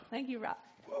Thank you, Rob.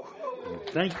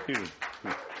 Thank you.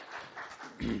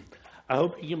 I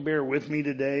hope you can bear with me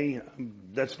today.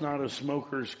 That's not a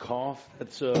smoker's cough.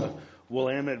 That's a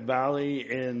Willamette Valley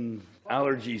and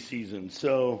allergy season.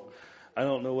 So I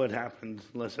don't know what happened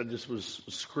unless I just was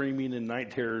screaming in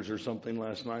night terrors or something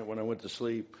last night when I went to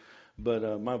sleep.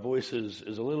 But my voice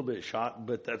is a little bit shot,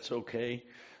 but that's okay.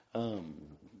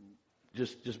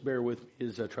 Just bear with me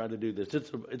as I try to do this.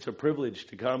 It's a privilege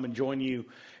to come and join you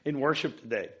in worship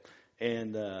today.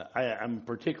 And I'm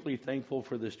particularly thankful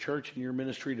for this church and your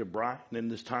ministry to Brian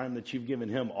and this time that you've given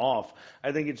him off.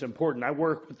 I think it's important. I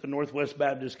work with the Northwest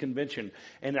Baptist Convention,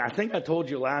 and I think I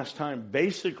told you last time,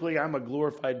 basically I'm a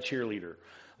glorified cheerleader.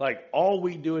 Like all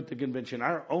we do at the convention,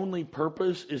 our only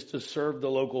purpose is to serve the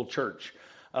local church.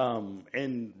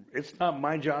 And it's not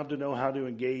my job to know how to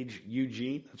engage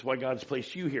Eugene. That's why God's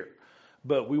placed you here.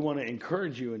 But we want to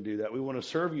encourage you and do that. We want to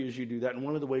serve you as you do that. And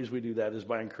one of the ways we do that is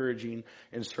by encouraging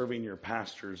and serving your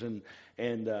pastors. And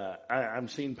I'm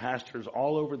seeing pastors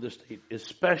all over the state,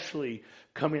 especially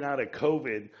coming out of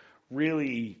COVID,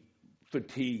 really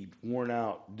fatigued, worn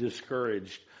out,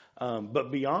 discouraged.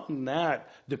 But beyond that,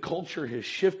 the culture has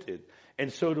shifted.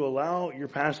 And so to allow your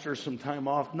pastors some time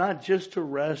off, not just to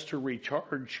rest or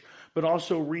recharge, but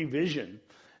also revision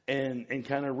and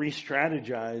kind of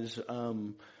re-strategize,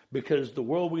 because the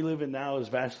world we live in now is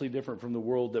vastly different from the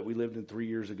world that we lived in 3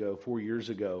 years ago, 4 years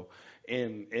ago.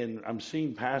 And I'm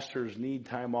seeing pastors need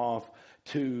time off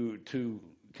to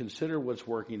consider what's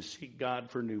working, seek God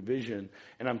for new vision.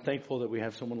 And I'm thankful that we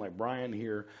have someone like Brian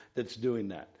here that's doing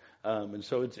that. And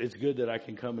so it's good that I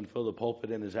can come and fill the pulpit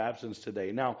in his absence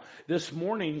today. Now, this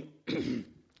morning,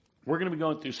 we're going to be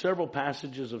going through several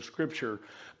passages of Scripture.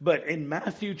 But in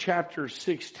Matthew chapter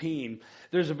 16,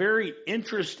 there's a very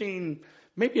interesting,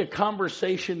 maybe a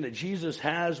conversation that Jesus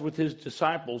has with his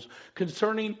disciples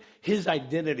concerning his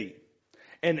identity.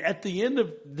 And at the end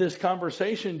of this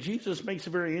conversation, Jesus makes a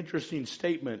very interesting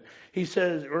statement. He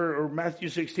says, or Matthew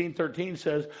 16:13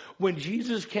 says, when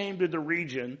Jesus came to the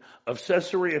region of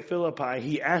Caesarea Philippi,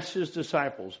 he asked his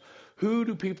disciples, who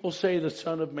do people say the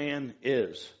Son of Man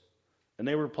is? And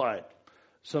they replied,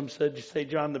 some say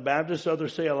John the Baptist,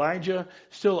 others say Elijah,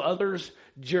 still others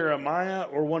Jeremiah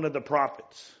or one of the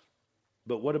prophets.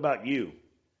 But what about you?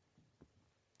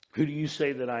 Who do you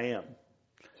say that I am?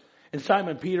 And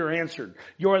Simon Peter answered,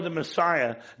 you are the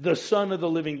Messiah, the Son of the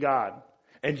living God.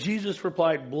 And Jesus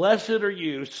replied, blessed are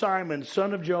you, Simon,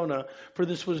 son of Jonah, for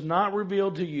this was not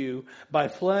revealed to you by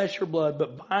flesh or blood,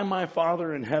 but by my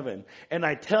Father in heaven. And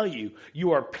I tell you,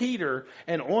 you are Peter,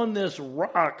 and on this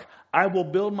rock I will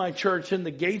build my church, and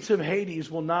the gates of Hades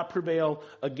will not prevail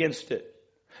against it.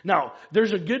 Now,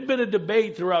 there's a good bit of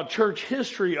debate throughout church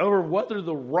history over whether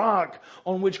the rock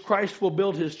on which Christ will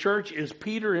build his church is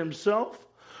Peter himself,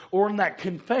 or in that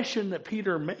confession that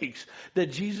Peter makes that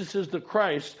Jesus is the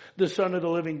Christ, the Son of the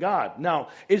living God. Now,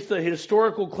 it's the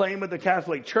historical claim of the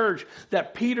Catholic Church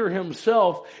that Peter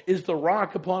himself is the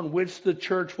rock upon which the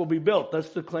church will be built. That's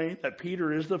the claim that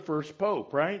Peter is the first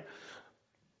pope, right?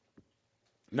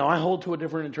 Now, I hold to a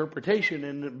different interpretation,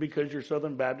 and because you're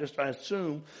Southern Baptist, I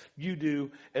assume you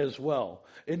do as well.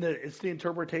 It's the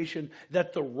interpretation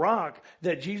that the rock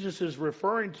that Jesus is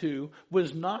referring to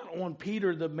was not on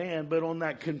Peter the man, but on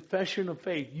that confession of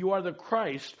faith. You are the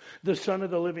Christ, the Son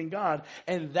of the living God.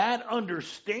 And that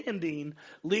understanding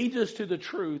leads us to the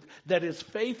truth that it's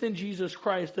faith in Jesus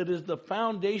Christ that is the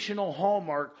foundational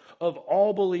hallmark of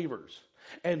all believers.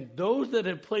 And those that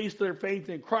have placed their faith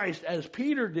in Christ, as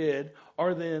Peter did,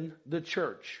 are then the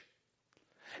church.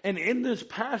 And in this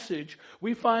passage,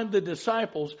 we find the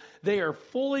disciples, they are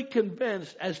fully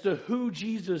convinced as to who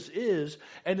Jesus is.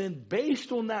 And then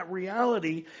based on that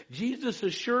reality, Jesus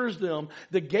assures them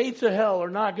the gates of hell are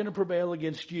not going to prevail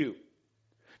against you.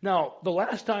 Now, the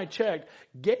last I checked,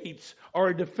 gates are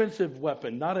a defensive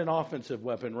weapon, not an offensive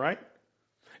weapon, right?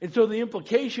 And so the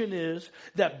implication is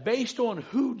that based on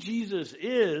who Jesus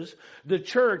is, the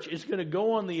church is going to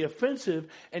go on the offensive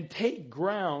and take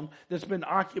ground that's been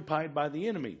occupied by the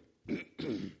enemy.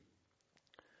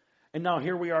 And now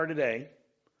here we are today,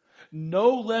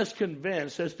 no less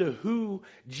convinced as to who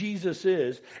Jesus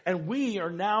is. And we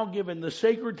are now given the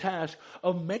sacred task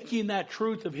of making that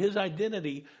truth of his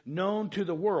identity known to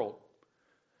the world.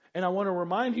 And I want to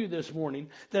remind you this morning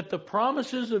that the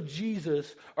promises of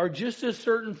Jesus are just as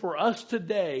certain for us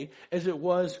today as it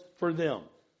was for them.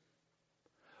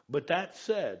 But that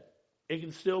said, it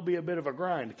can still be a bit of a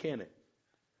grind, can't it?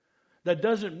 That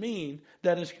doesn't mean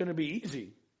that it's going to be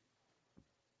easy.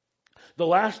 The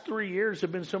last 3 years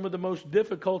have been some of the most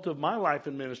difficult of my life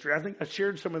in ministry. I think I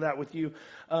shared some of that with you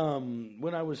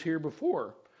when I was here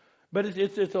before. But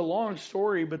it's a long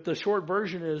story, but the short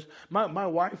version is my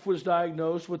wife was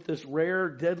diagnosed with this rare,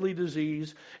 deadly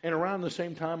disease, and around the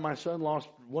same time, my son lost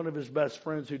one of his best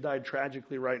friends who died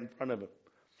tragically right in front of him.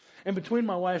 And between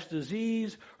my wife's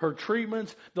disease, her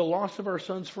treatments, the loss of our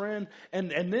son's friend, and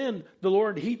then the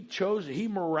Lord, He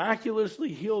miraculously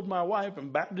healed my wife,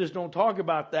 and Baptists don't talk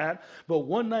about that, but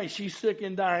one night she's sick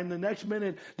and dying, the next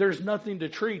minute there's nothing to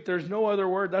treat, there's no other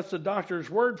word, that's the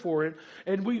doctor's word for it,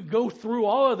 and we go through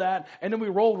all of that, and then we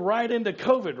rolled right into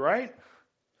COVID, right?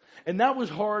 And that was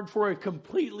hard for a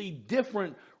completely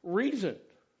different reason.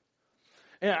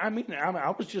 And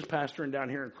I was just pastoring down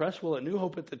here in Cresswell at New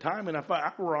Hope at the time, and if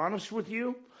I were honest with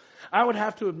you, I would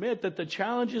have to admit that the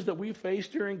challenges that we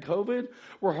faced during COVID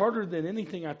were harder than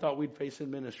anything I thought we'd face in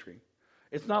ministry.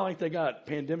 It's not like they got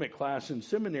pandemic class in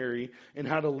seminary and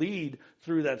how to lead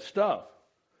through that stuff.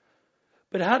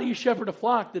 But how do you shepherd a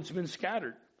flock that's been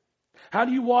scattered? How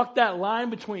do you walk that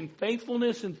line between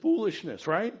faithfulness and foolishness,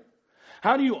 right?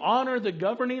 How do you honor the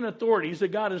governing authorities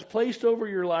that God has placed over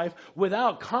your life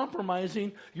without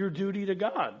compromising your duty to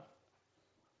God?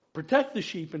 Protect the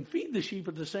sheep and feed the sheep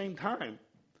at the same time.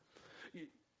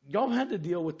 Y'all had to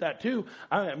deal with that too.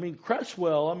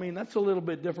 Cresswell, that's a little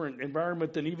bit different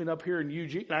environment than even up here in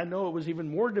Eugene. I know it was even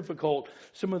more difficult,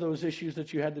 some of those issues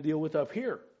that you had to deal with up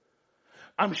here.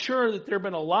 I'm sure that there have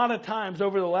been a lot of times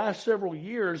over the last several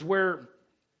years where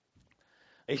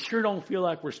they sure don't feel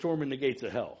like we're storming the gates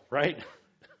of hell, right?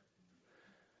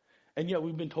 And yet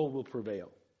we've been told we'll prevail.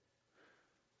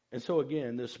 And so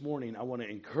again, this morning, I want to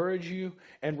encourage you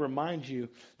and remind you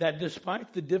that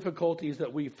despite the difficulties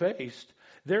that we faced,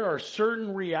 there are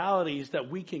certain realities that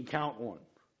we can count on.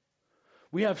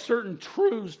 We have certain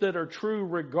truths that are true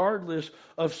regardless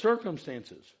of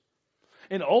circumstances.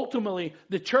 And ultimately,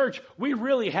 the church, we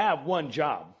really have one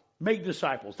job. Make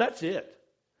disciples. That's it.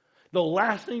 The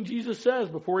last thing Jesus says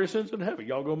before He ascends into heaven,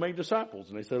 y'all go make disciples.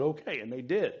 And they said, okay, and they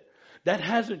did. That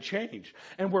hasn't changed.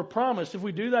 And we're promised if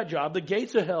we do that job, the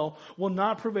gates of hell will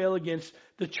not prevail against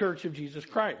the church of Jesus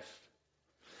Christ.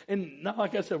 And not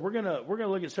like I said, we're gonna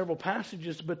look at several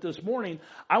passages, but this morning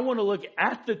I want to look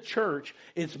at the church,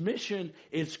 its mission,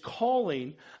 its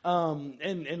calling,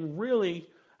 and really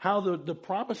how the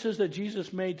promises that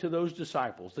Jesus made to those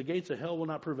disciples, the gates of hell will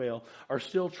not prevail, are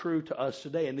still true to us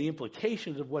today, and the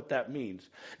implications of what that means.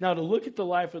 Now, to look at the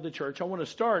life of the church, I want to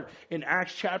start in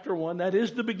Acts chapter 1. That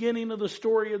is the beginning of the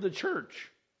story of the church.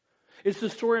 It's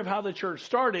the story of how the church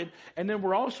started, and then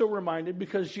we're also reminded,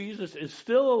 because Jesus is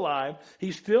still alive,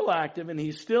 He's still active, and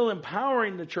He's still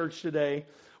empowering the church today,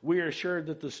 we are assured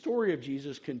that the story of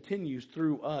Jesus continues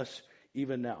through us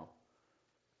even now.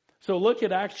 So look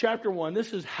at Acts chapter 1.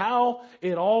 This is how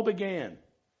it all began.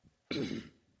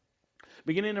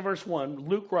 Beginning in verse 1,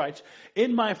 Luke writes,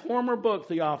 "In my former book,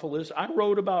 Theophilus, I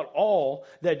wrote about all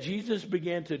that Jesus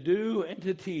began to do and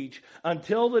to teach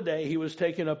until the day He was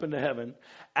taken up into heaven,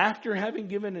 after having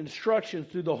given instructions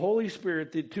through the Holy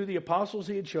Spirit to the apostles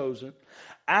He had chosen.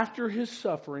 After His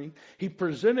suffering, He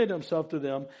presented Himself to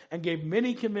them and gave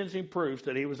many convincing proofs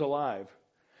that He was alive.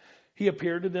 He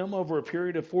appeared to them over a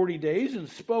period of 40 days and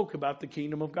spoke about the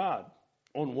kingdom of God.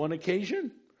 On one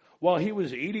occasion, while He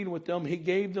was eating with them, He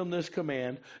gave them this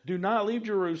command: do not leave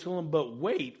Jerusalem, but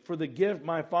wait for the gift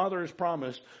my Father has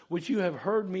promised, which you have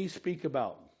heard me speak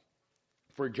about.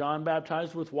 For John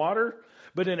baptized with water,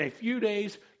 but in a few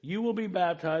days you will be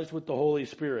baptized with the Holy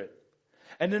Spirit."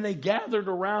 And then they gathered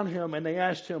around Him and they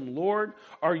asked Him, "Lord,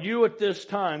 are you at this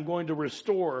time going to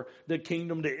restore the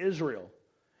kingdom to Israel?"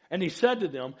 And He said to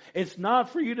them, "It's not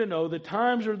for you to know the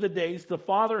times or the days the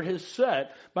Father has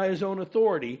set by His own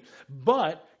authority,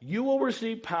 but you will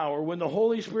receive power when the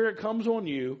Holy Spirit comes on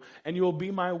you, and you will be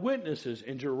my witnesses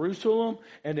in Jerusalem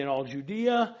and in all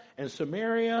Judea and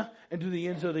Samaria and to the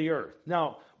ends of the earth."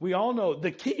 Now, we all know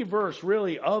the key verse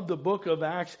really of the book of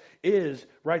Acts is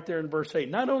right there in verse 8.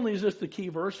 Not only is this the key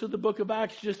verse of the book of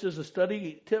Acts, just as a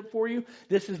study tip for you,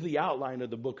 this is the outline of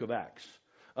the book of Acts.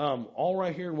 All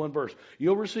right here in one verse.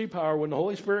 "You'll receive power when the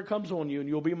Holy Spirit comes on you, and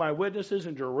you'll be my witnesses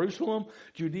in Jerusalem,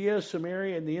 Judea,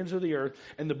 Samaria, and the ends of the earth."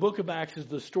 And the book of Acts is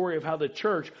the story of how the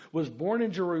church was born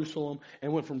in Jerusalem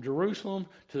and went from Jerusalem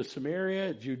to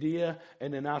Samaria, Judea,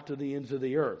 and then out to the ends of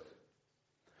the earth.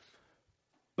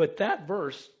 But that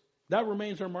verse, that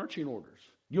remains our marching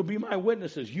orders. You'll be my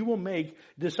witnesses. You will make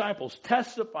disciples.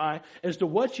 Testify as to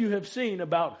what you have seen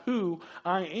about who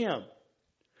I am.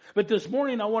 But this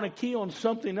morning I want to key on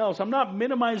something else. I'm not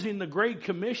minimizing the Great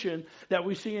Commission that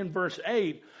we see in verse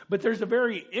 8, but there's a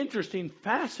very interesting,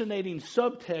 fascinating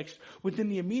subtext within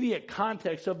the immediate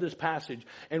context of this passage.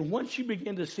 And once you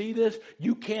begin to see this,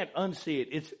 you can't unsee it.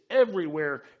 It's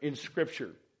everywhere in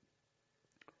Scripture.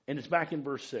 And it's back in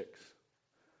verse 6.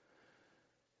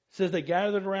 It says they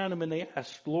gathered around him and they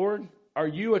asked, Lord, are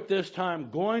you at this time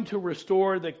going to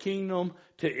restore the kingdom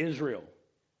to Israel?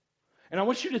 And I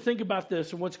want you to think about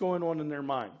this and what's going on in their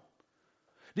mind.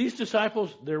 These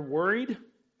disciples, they're worried,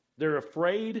 they're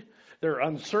afraid, they're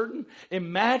uncertain.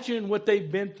 Imagine what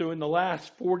they've been through in the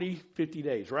last 40, 50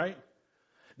 days, right?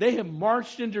 They have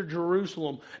marched into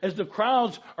Jerusalem as the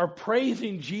crowds are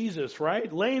praising Jesus,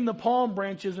 right? Laying the palm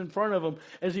branches in front of him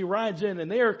as he rides in. And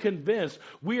they are convinced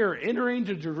we are entering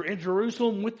to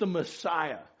Jerusalem with the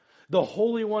Messiah, the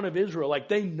Holy One of Israel. Like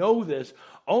they know this,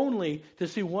 only to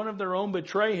see one of their own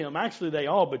betray him. Actually, they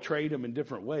all betrayed him in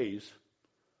different ways.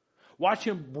 Watch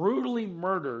him brutally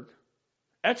murdered,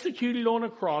 executed on a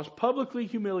cross, publicly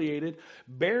humiliated,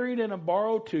 buried in a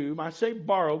borrowed tomb. I say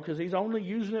borrowed because he's only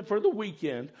using it for the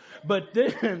weekend. But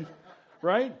then,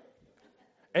 right?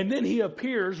 And then he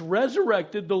appears,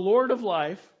 resurrected, the Lord of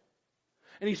life.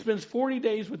 And he spends 40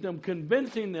 days with them,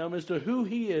 convincing them as to who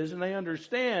he is, and they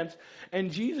understand.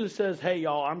 And Jesus says, hey,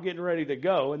 y'all, I'm getting ready to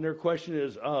go. And their question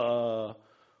is, Lord,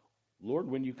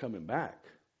 when you coming back?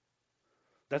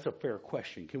 That's a fair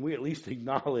question. Can we at least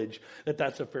acknowledge that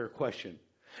that's a fair question?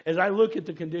 As I look at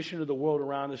the condition of the world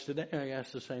around us today, I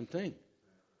ask the same thing.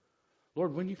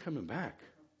 Lord, when are you coming back?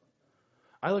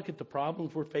 I look at the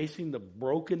problems we're facing, the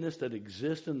brokenness that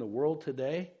exists in the world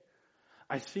today.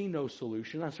 I see no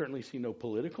solution. I certainly see no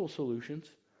political solutions.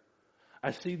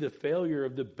 I see the failure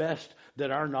of the best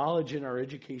that our knowledge and our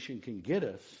education can get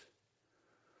us.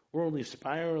 We're only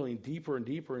spiraling deeper and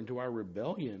deeper into our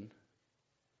rebellion.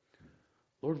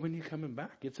 Lord, when are you coming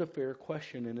back? It's a fair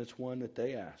question, and it's one that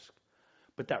they ask.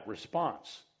 But that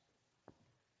response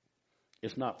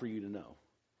is not for you to know.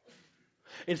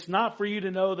 It's not for you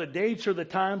to know the dates or the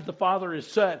times the Father is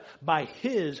set by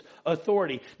His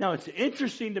authority. Now, it's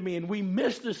interesting to me, and we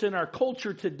miss this in our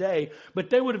culture today,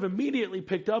 but they would have immediately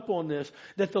picked up on this,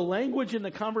 that the language in the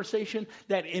conversation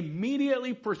that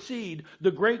immediately precede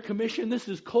the Great Commission, this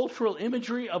is cultural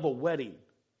imagery of a wedding.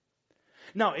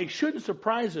 Now, it shouldn't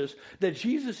surprise us that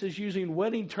Jesus is using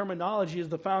wedding terminology as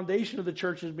the foundation of the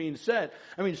church is being set.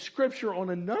 I mean, Scripture on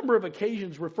a number of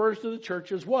occasions refers to the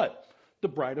church as what? The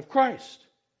bride of Christ.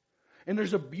 And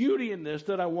there's a beauty in this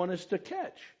that I want us to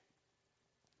catch.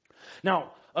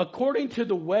 Now, according to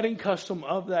the wedding custom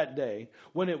of that day,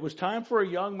 when it was time for a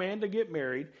young man to get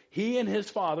married, he and his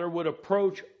father would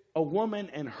approach a woman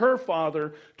and her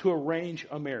father to arrange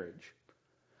a marriage.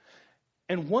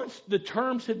 And once the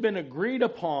terms had been agreed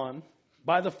upon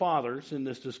by the fathers in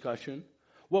this discussion,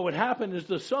 what would happen is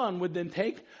the son would then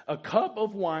take a cup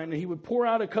of wine, and he would pour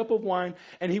out a cup of wine,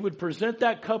 and he would present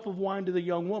that cup of wine to the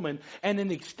young woman. And in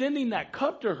extending that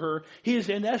cup to her, he is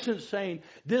in essence saying,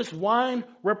 this wine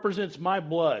represents my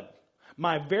blood,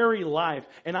 my very life,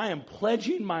 and I am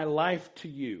pledging my life to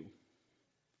you.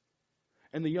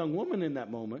 And the young woman in that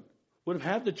moment would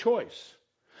have had the choice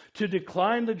to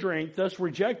decline the drink, thus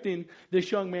rejecting this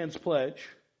young man's pledge,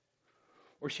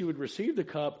 or she would receive the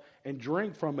cup and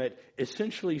drink from it,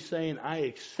 essentially saying, I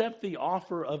accept the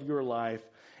offer of your life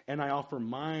and I offer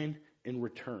mine in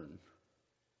return.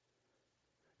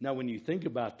 Now, when you think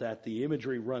about that, the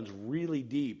imagery runs really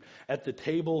deep at the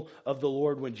table of the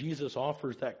Lord when Jesus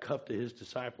offers that cup to his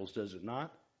disciples, does it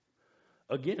not?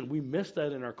 Again, we miss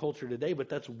that in our culture today, but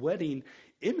that's wedding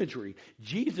imagery.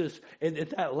 Jesus,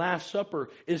 at that Last Supper,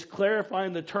 is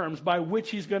clarifying the terms by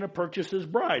which he's going to purchase his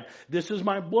bride. This is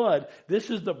my blood. This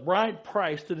is the bride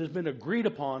price that has been agreed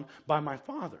upon by my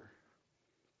Father.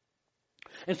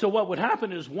 And so what would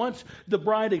happen is once the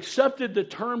bride accepted the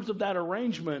terms of that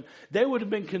arrangement, they would have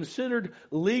been considered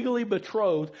legally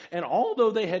betrothed. And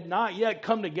although they had not yet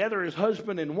come together as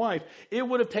husband and wife, it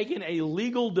would have taken a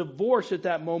legal divorce at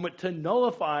that moment to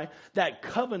nullify that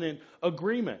covenant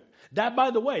agreement. That,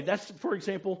 by the way, for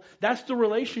example, that's the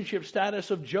relationship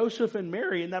status of Joseph and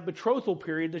Mary in that betrothal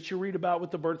period that you read about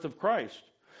with the birth of Christ.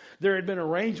 There had been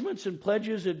arrangements and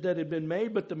pledges that had been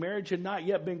made, but the marriage had not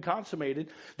yet been consummated.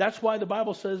 That's why the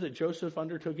Bible says that Joseph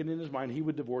undertook it in his mind he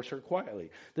would divorce her quietly.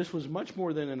 This was much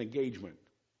more than an engagement.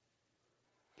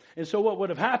 And so what would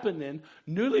have happened then,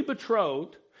 newly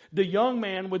betrothed, the young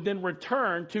man would then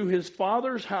return to his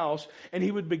father's house and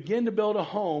he would begin to build a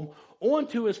home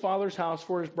onto his father's house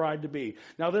for his bride to be.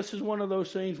 Now, this is one of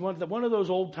those things, one of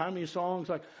those old-timey songs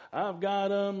like, I've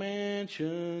got a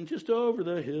mansion just over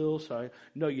the hillside.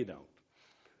 No, you don't.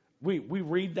 We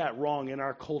read that wrong in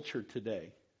our culture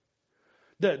today.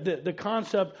 The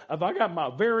concept of I got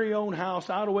my very own house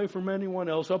out away from anyone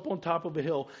else up on top of a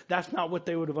hill, that's not what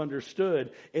they would have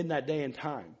understood in that day and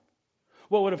time.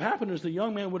 What would have happened is the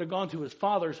young man would have gone to his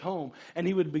father's home and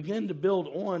he would begin to build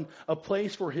on a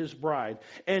place for his bride.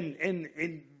 And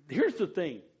here's the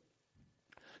thing.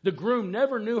 The groom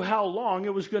never knew how long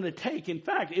it was going to take. In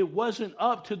fact, it wasn't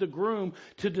up to the groom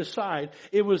to decide.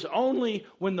 It was only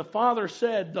when the father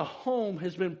said the home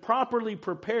has been properly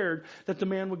prepared that the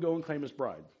man would go and claim his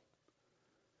bride.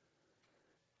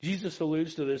 Jesus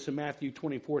alludes to this in Matthew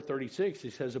 24:36.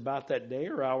 He says, about that day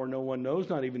or hour no one knows,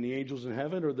 not even the angels in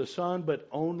heaven or the Son, but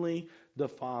only the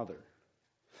Father.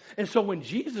 And so when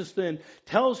Jesus then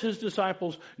tells his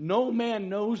disciples, no man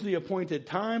knows the appointed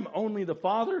time, only the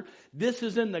Father, this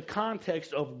is in the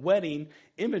context of wedding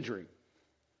imagery.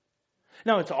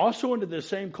 Now, it's also into the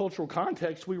same cultural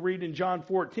context we read in John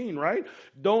 14, right?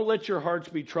 Don't let your hearts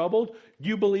be troubled.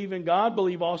 You believe in God,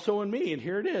 believe also in me. And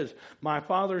here it is. My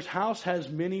Father's house has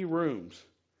many rooms.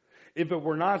 If it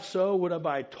were not so, would have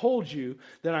I told you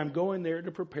that I'm going there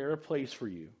to prepare a place for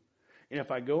you. And if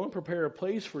I go and prepare a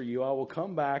place for you, I will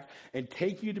come back and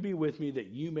take you to be with me, that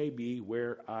you may be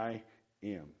where I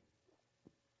am.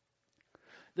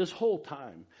 This whole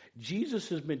time, Jesus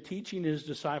has been teaching his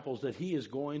disciples that he is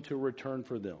going to return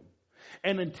for them.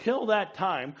 And until that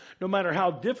time, no matter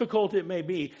how difficult it may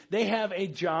be, they have a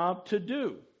job to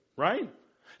do, right?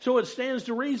 So it stands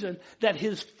to reason that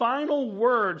his final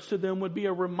words to them would be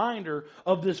a reminder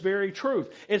of this very truth.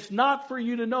 It's not for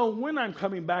you to know when I'm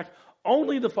coming back.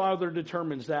 Only the Father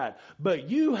determines that. But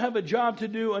you have a job to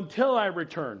do until I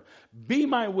return. Be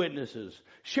my witnesses.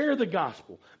 Share the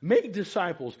gospel. Make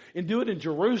disciples. And do it in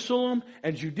Jerusalem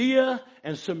and Judea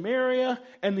and Samaria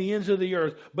and the ends of the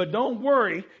earth. But don't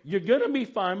worry. You're going to be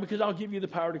fine, because I'll give you the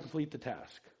power to complete the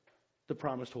task. The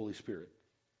promised Holy Spirit.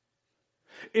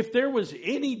 If there was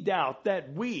any doubt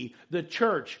that we, the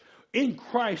church, in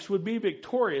Christ would be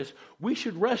victorious, we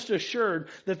should rest assured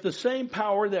that the same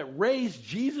power that raised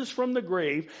Jesus from the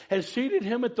grave has seated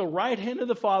him at the right hand of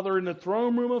the Father in the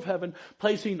throne room of heaven,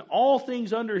 placing all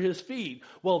things under his feet.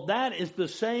 Well, that is the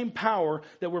same power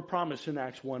that we're promised in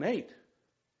Acts 1:8.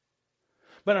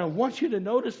 But I want you to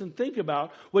notice and think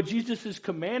about what Jesus is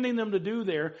commanding them to do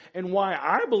there, and why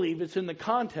I believe it's in the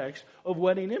context of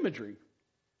wedding imagery.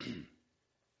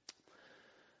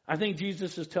 I think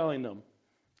Jesus is telling them,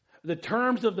 the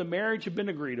terms of the marriage have been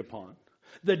agreed upon.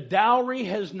 The dowry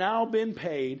has now been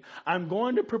paid. I'm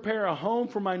going to prepare a home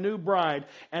for my new bride,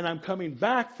 and I'm coming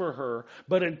back for her.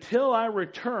 But until I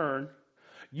return,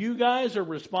 you guys are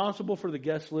responsible for the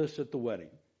guest list at the wedding.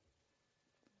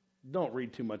 Don't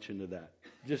read too much into that.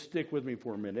 Just stick with me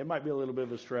for a minute. It might be a little bit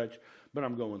of a stretch, but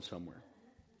I'm going somewhere.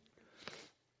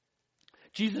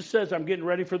 Jesus says, I'm getting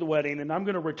ready for the wedding, and I'm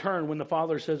going to return when the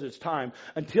Father says it's time.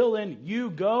 Until then, you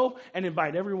go and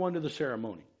invite everyone to the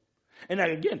ceremony. And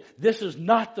again, this is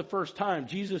not the first time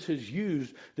Jesus has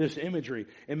used this imagery.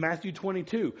 In Matthew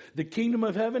 22, the kingdom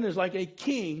of heaven is like a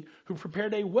king who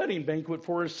prepared a wedding banquet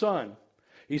for his son.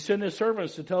 He sent his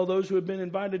servants to tell those who had been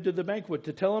invited to the banquet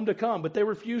to tell them to come, but they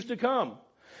refused to come.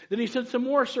 Then he sent some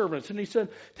more servants, and he said,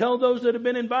 tell those that have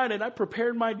been invited, I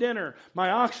prepared my dinner. My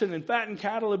oxen and fattened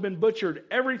cattle have been butchered.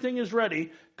 Everything is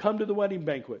ready. Come to the wedding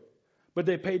banquet. But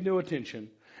they paid no attention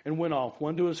and went off,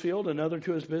 one to his field, another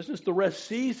to his business. The rest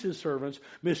seized his servants,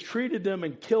 mistreated them,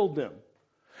 and killed them.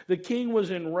 The king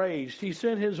was enraged. He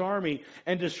sent his army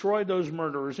and destroyed those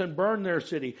murderers and burned their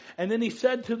city. And then he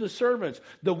said to the servants,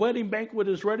 the wedding banquet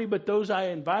is ready, but those I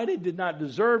invited did not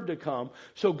deserve to come.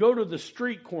 So go to the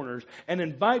street corners and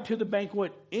invite to the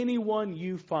banquet anyone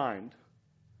you find.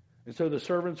 And so the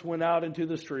servants went out into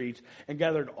the streets and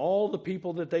gathered all the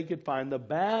people that they could find, the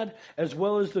bad as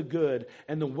well as the good,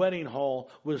 and the wedding hall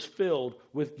was filled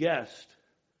with guests.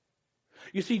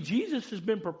 You see, Jesus has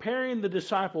been preparing the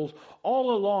disciples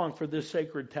all along for this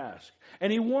sacred task.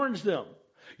 And he warns them,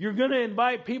 you're going to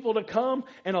invite people to come,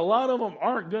 and a lot of them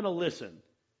aren't going to listen.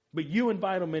 But you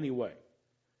invite them anyway.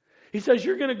 He says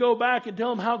you're going to go back and tell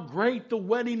them how great the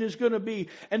wedding is going to be.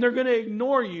 And they're going to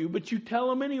ignore you, but you tell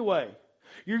them anyway.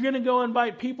 You're going to go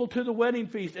invite people to the wedding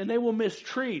feast, and they will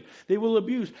mistreat. They will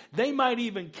abuse. They might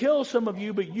even kill some of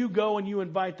you, but you go and you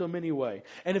invite them anyway.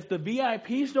 And if the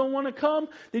VIPs don't want to come,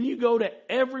 then you go to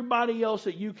everybody else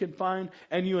that you can find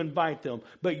and you invite them.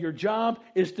 But your job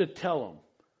is to tell them.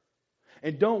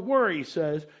 And don't worry, he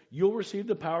says, you'll receive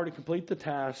the power to complete the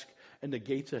task, and the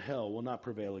gates of hell will not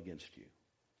prevail against you.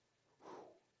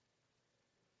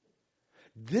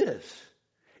 This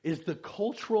is the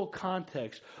cultural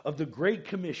context of the Great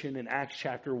Commission in Acts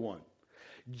chapter 1.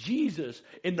 Jesus,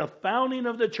 in the founding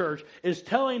of the church, is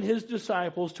telling his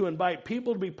disciples to invite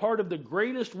people to be part of the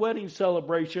greatest wedding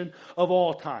celebration of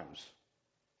all times.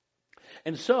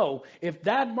 And so, if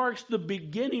that marks the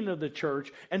beginning of the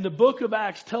church, and the book of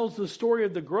Acts tells the story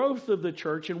of the growth of the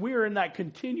church, and we are in that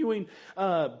continuing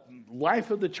life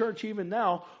of the church even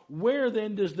now, where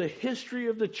then does the history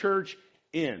of the church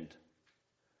end?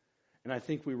 And I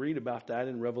think we read about that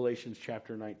in Revelation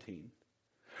chapter 19.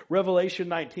 Revelation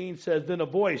 19 says, "Then a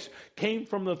voice came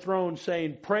from the throne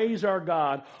saying, 'Praise our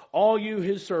God, all you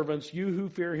his servants, you who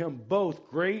fear him, both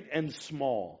great and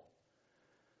small.'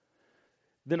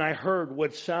 Then I heard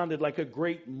what sounded like a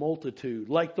great multitude,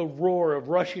 like the roar of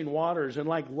rushing waters, and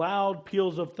like loud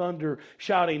peals of thunder,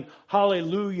 shouting,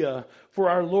 'Hallelujah! For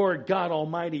our Lord God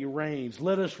Almighty reigns.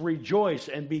 Let us rejoice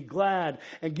and be glad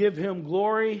and give him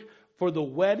glory, for the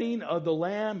wedding of the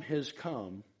Lamb has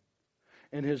come,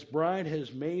 and his bride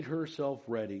has made herself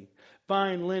ready.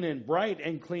 Fine linen, bright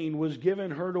and clean, was given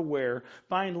her to wear.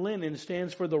 Fine linen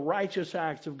stands for the righteous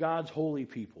acts of God's holy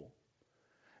people.'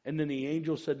 And then the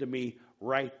angel said to me,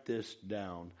 'Write this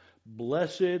down.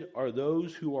 Blessed are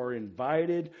those who are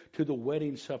invited to the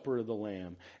wedding supper of the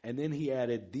Lamb.' And then he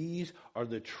added, 'These are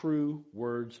the true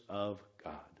words of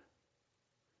God.'"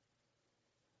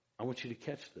 I want you to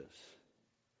catch this.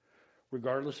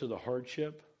 Regardless of the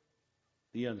hardship,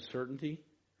 the uncertainty,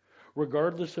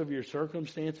 regardless of your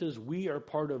circumstances, we are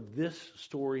part of this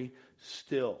story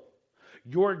still.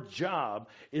 Your job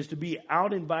is to be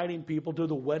out inviting people to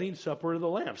the wedding supper of the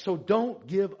Lamb. So don't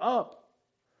give up.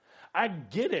 I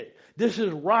get it. This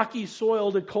is rocky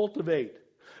soil to cultivate.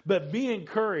 But be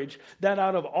encouraged that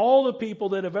out of all the people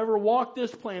that have ever walked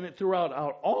this planet throughout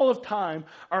all of time,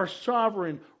 our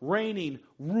sovereign, reigning,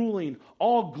 ruling,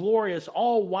 all glorious,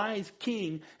 all wise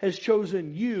King has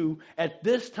chosen you at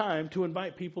this time to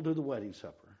invite people to the wedding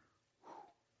supper.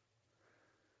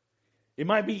 It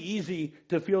might be easy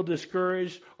to feel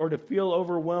discouraged or to feel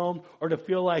overwhelmed or to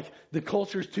feel like the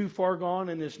culture's too far gone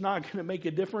and it's not going to make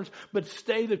a difference, but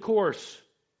stay the course.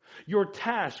 Your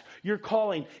task, your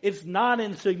calling, it's not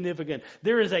insignificant.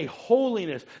 There is a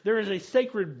holiness, there is a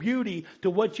sacred beauty to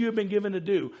what you have been given to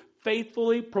do.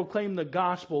 Faithfully proclaim the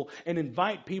gospel and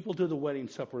invite people to the wedding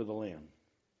supper of the Lamb.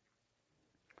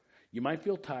 You might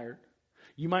feel tired.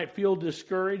 You might feel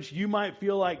discouraged. You might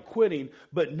feel like quitting,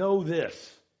 but know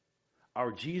this.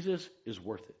 Our Jesus is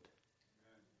worth it.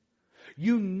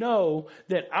 You know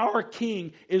that our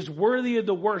King is worthy of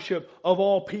the worship of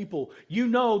all people. You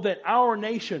know that our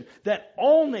nation, that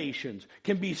all nations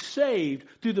can be saved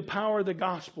through the power of the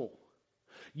gospel.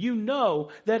 You know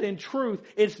that in truth,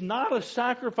 it's not a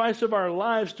sacrifice of our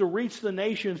lives to reach the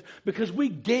nations because we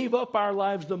gave up our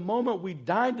lives the moment we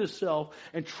died to self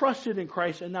and trusted in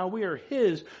Christ, and now we are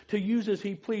His to use as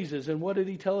He pleases. And what did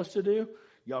He tell us to do?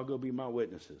 Y'all go be my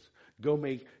witnesses. Go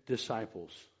make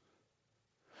disciples.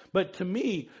 But to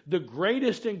me, the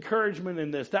greatest encouragement in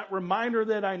this, that reminder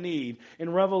that I need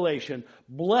in Revelation,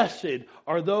 blessed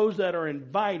are those that are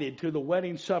invited to the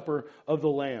wedding supper of the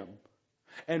Lamb.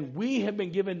 And we have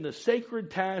been given the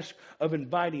sacred task of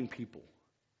inviting people.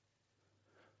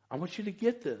 I want you to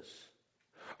get this.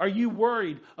 Are you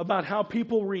worried about how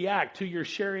people react to your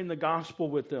sharing the gospel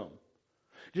with them?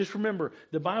 Just remember,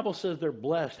 the Bible says they're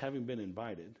blessed having been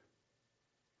invited.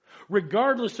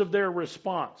 Regardless of their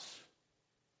response,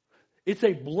 it's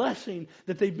a blessing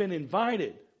that they've been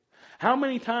invited. How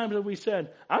many times have we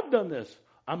said, I've done this.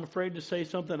 I'm afraid to say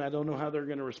something. I don't know how they're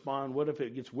going to respond. What if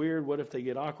it gets weird? What if they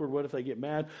get awkward? What if they get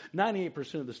mad?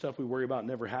 98% of the stuff we worry about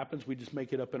never happens. We just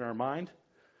make it up in our mind.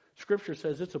 Scripture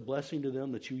says it's a blessing to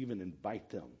them that you even invite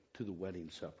them to the wedding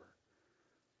supper.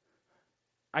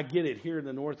 I get it here in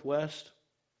the Northwest.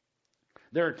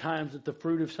 There are times that the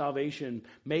fruit of salvation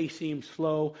may seem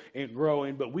slow in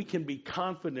growing, but we can be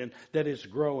confident that it's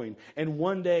growing. And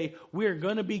one day we are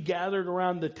going to be gathered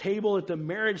around the table at the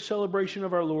marriage celebration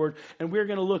of our Lord, and we're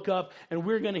going to look up and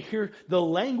we're going to hear the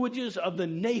languages of the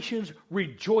nations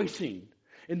rejoicing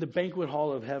in the banquet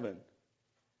hall of heaven.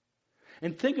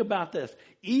 And think about this.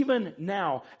 Even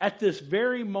now, at this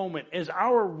very moment, as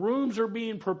our rooms are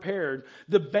being prepared,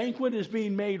 the banquet is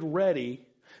being made ready.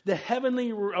 The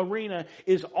heavenly arena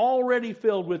is already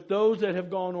filled with those that have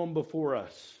gone on before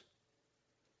us.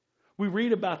 We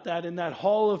read about that in that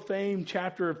Hall of Fame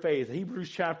chapter of faith, Hebrews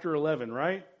chapter 11,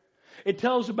 right? It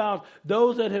tells about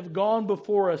those that have gone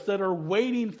before us that are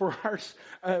waiting for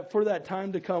that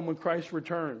time to come when Christ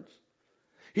returns.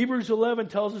 Hebrews 11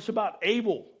 tells us about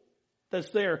Abel.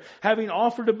 That's there, having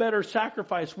offered a better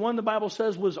sacrifice. One, the Bible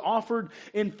says, was offered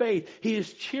in faith. He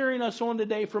is cheering us on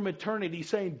today from eternity,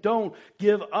 saying, don't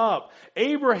give up.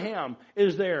 Abraham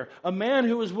is there, a man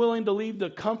who was willing to leave the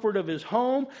comfort of his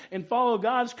home and follow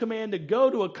God's command to go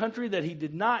to a country that he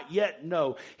did not yet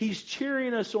know. He's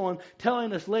cheering us on,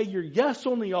 telling us, lay your yes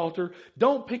on the altar.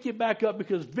 Don't pick it back up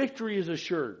because victory is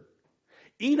assured.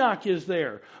 Enoch is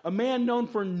there, a man known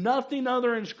for nothing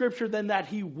other in Scripture than that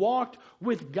he walked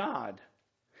with God.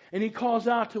 And he calls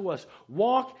out to us,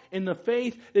 walk in the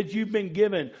faith that you've been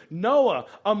given. Noah,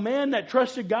 a man that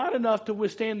trusted God enough to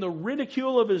withstand the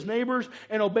ridicule of his neighbors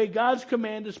and obey God's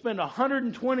command to spend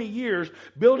 120 years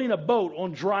building a boat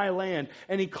on dry land.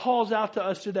 And he calls out to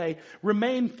us today,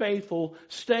 remain faithful,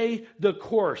 stay the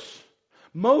course.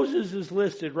 Moses is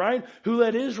listed, right? Who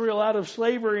led Israel out of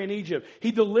slavery in Egypt.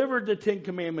 He delivered the 10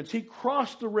 Commandments. He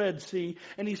crossed the Red Sea.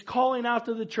 And he's calling out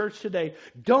to the church today,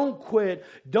 don't quit.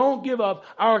 Don't give up.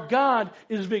 Our God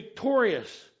is victorious.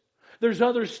 There's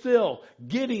others still.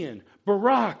 Gideon,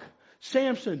 Barak,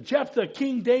 Samson, Jephthah,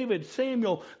 King David,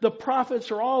 Samuel. The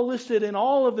prophets are all listed, and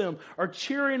all of them are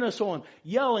cheering us on,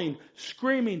 yelling,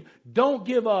 screaming, don't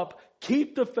give up.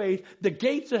 Keep the faith. The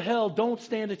gates of hell don't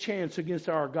stand a chance against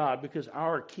our God because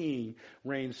our King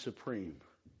reigns supreme.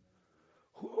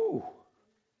 Whew.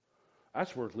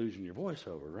 That's worth losing your voice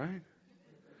over, right?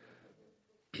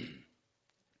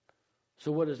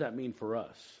 So what does that mean for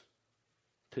us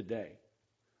today?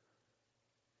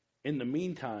 In the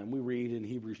meantime, we read in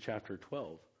Hebrews chapter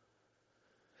 12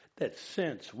 that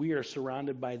since we are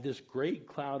surrounded by this great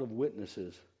cloud of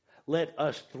witnesses, let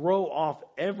us throw off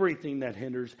everything that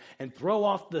hinders and throw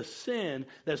off the sin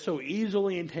that so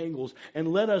easily entangles,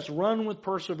 and let us run with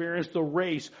perseverance the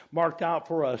race marked out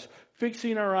for us,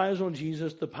 fixing our eyes on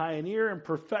Jesus, the pioneer and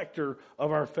perfecter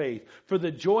of our faith. For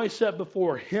the joy set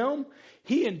before him,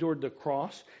 he endured the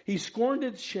cross. He scorned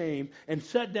its shame and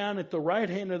sat down at the right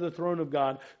hand of the throne of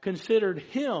God. Considered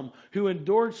him who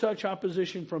endured such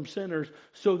opposition from sinners,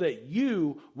 so that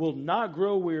you will not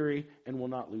grow weary and will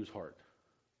not lose heart.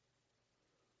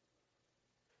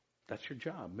 That's your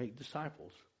job. Make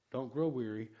disciples. Don't grow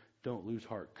weary. Don't lose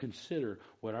heart. Consider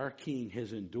what our King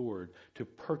has endured to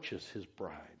purchase his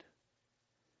bride.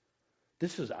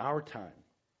 This is our time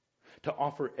to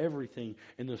offer everything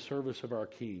in the service of our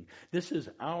King. This is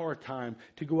our time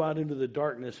to go out into the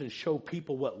darkness and show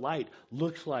people what light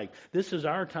looks like. This is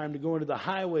our time to go into the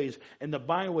highways and the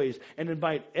byways and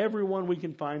invite everyone we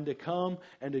can find to come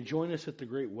and to join us at the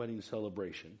great wedding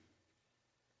celebration.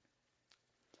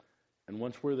 And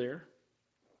once we're there,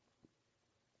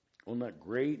 on that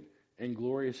great and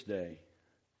glorious day,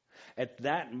 at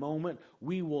that moment,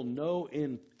 we will know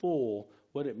in full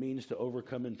what it means to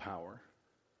overcome in power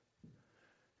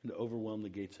and to overwhelm the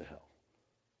gates of hell.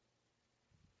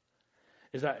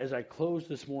 As I close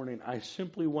this morning, I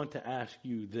simply want to ask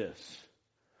you this.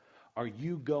 Are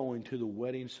you going to the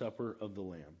wedding supper of the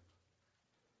Lamb?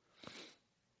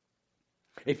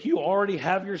 If you already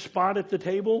have your spot at the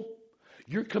table,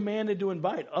 you're commanded to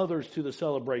invite others to the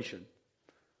celebration.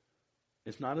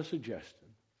 It's not a suggestion.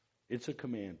 It's a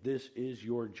command. This is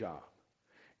your job.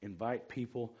 Invite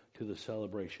people to the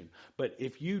celebration. But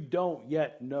if you don't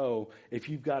yet know if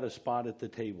you've got a spot at the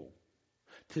table,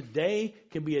 today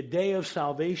can be a day of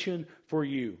salvation for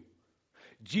you.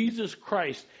 Jesus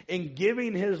Christ, in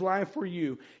giving his life for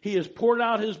you, he has poured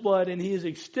out his blood and he has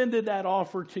extended that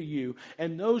offer to you.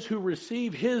 And those who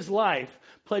receive his life,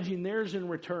 pledging theirs in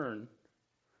return,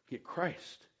 get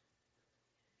Christ.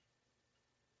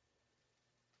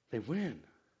 They win.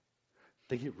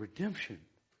 They get redemption.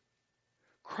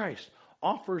 Christ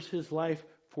offers his life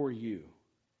for you.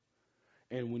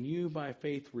 And when you, by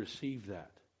faith, receive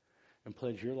that and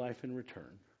pledge your life in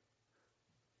return,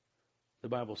 the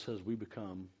Bible says we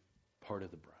become part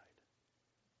of the bride.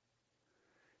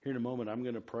 Here in a moment, I'm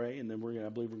going to pray, and then I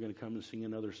believe we're going to come and sing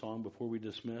another song before we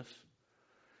dismiss.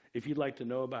 If you'd like to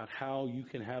know about how you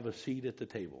can have a seat at the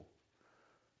table,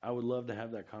 I would love to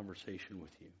have that conversation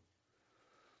with you.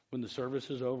 When the service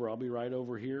is over, I'll be right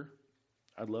over here.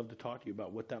 I'd love to talk to you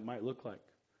about what that might look like.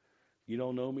 You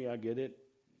don't know me, I get it.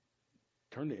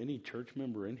 Turn to any church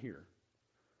member in here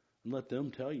and let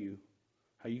them tell you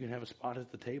how you can have a spot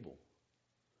at the table.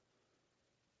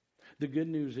 The good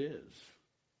news is,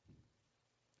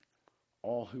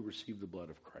 all who receive the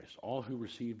blood of Christ, all who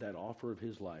receive that offer of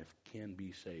his life can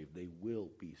be saved. They will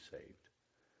be saved.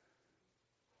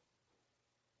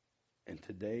 And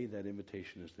today, that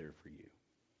invitation is there for you.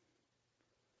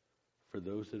 For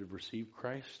those that have received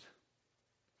Christ,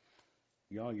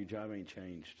 y'all, your job ain't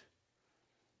changed.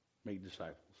 Make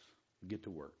disciples. Get to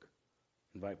work.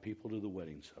 Invite people to the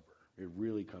wedding supper. It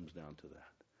really comes down to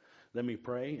that. Let me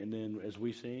pray, and then as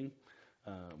we sing,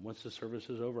 once the service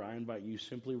is over, I invite you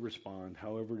simply respond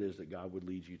however it is that God would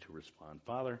lead you to respond.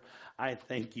 Father, I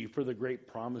thank you for the great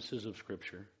promises of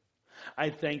Scripture. I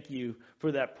thank you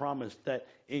for that promise that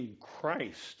in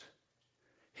Christ,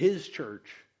 his church,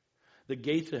 the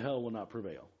gates of hell will not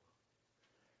prevail.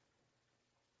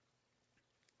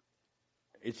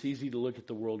 It's easy to look at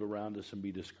the world around us and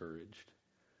be discouraged.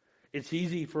 It's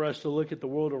easy for us to look at the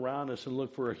world around us and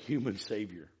look for a human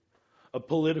Savior, a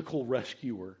political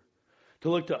rescuer, to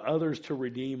look to others to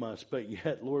redeem us. But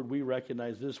yet, Lord, we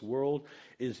recognize this world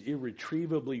is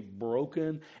irretrievably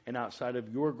broken, and outside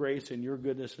of your grace and your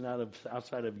goodness and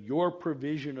outside of your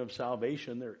provision of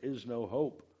salvation, there is no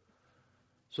hope.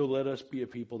 So let us be a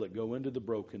people that go into the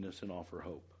brokenness and offer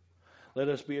hope. Let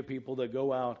us be a people that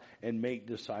go out and make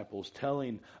disciples,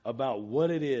 telling about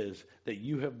what it is that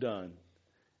you have done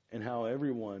and how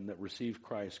everyone that receives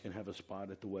Christ can have a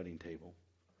spot at the wedding table.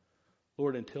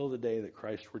 Lord, until the day that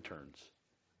Christ returns,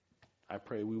 I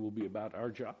pray we will be about our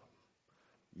job,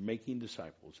 making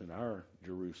disciples in our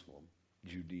Jerusalem,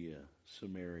 Judea,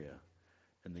 Samaria,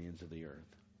 and the ends of the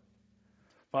earth.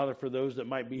 Father, for those that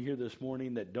might be here this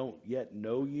morning that don't yet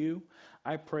know you,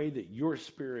 I pray that your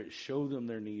Spirit show them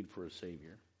their need for a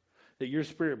Savior. That your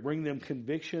Spirit bring them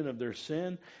conviction of their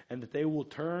sin, and that they will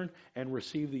turn and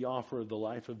receive the offer of the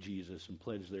life of Jesus and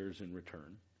pledge theirs in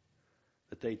return.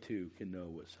 That they too can know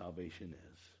what salvation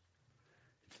is.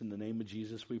 It's in the name of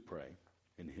Jesus we pray.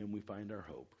 In him we find our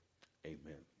hope.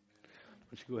 Amen.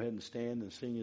 Let's go ahead and stand and sing.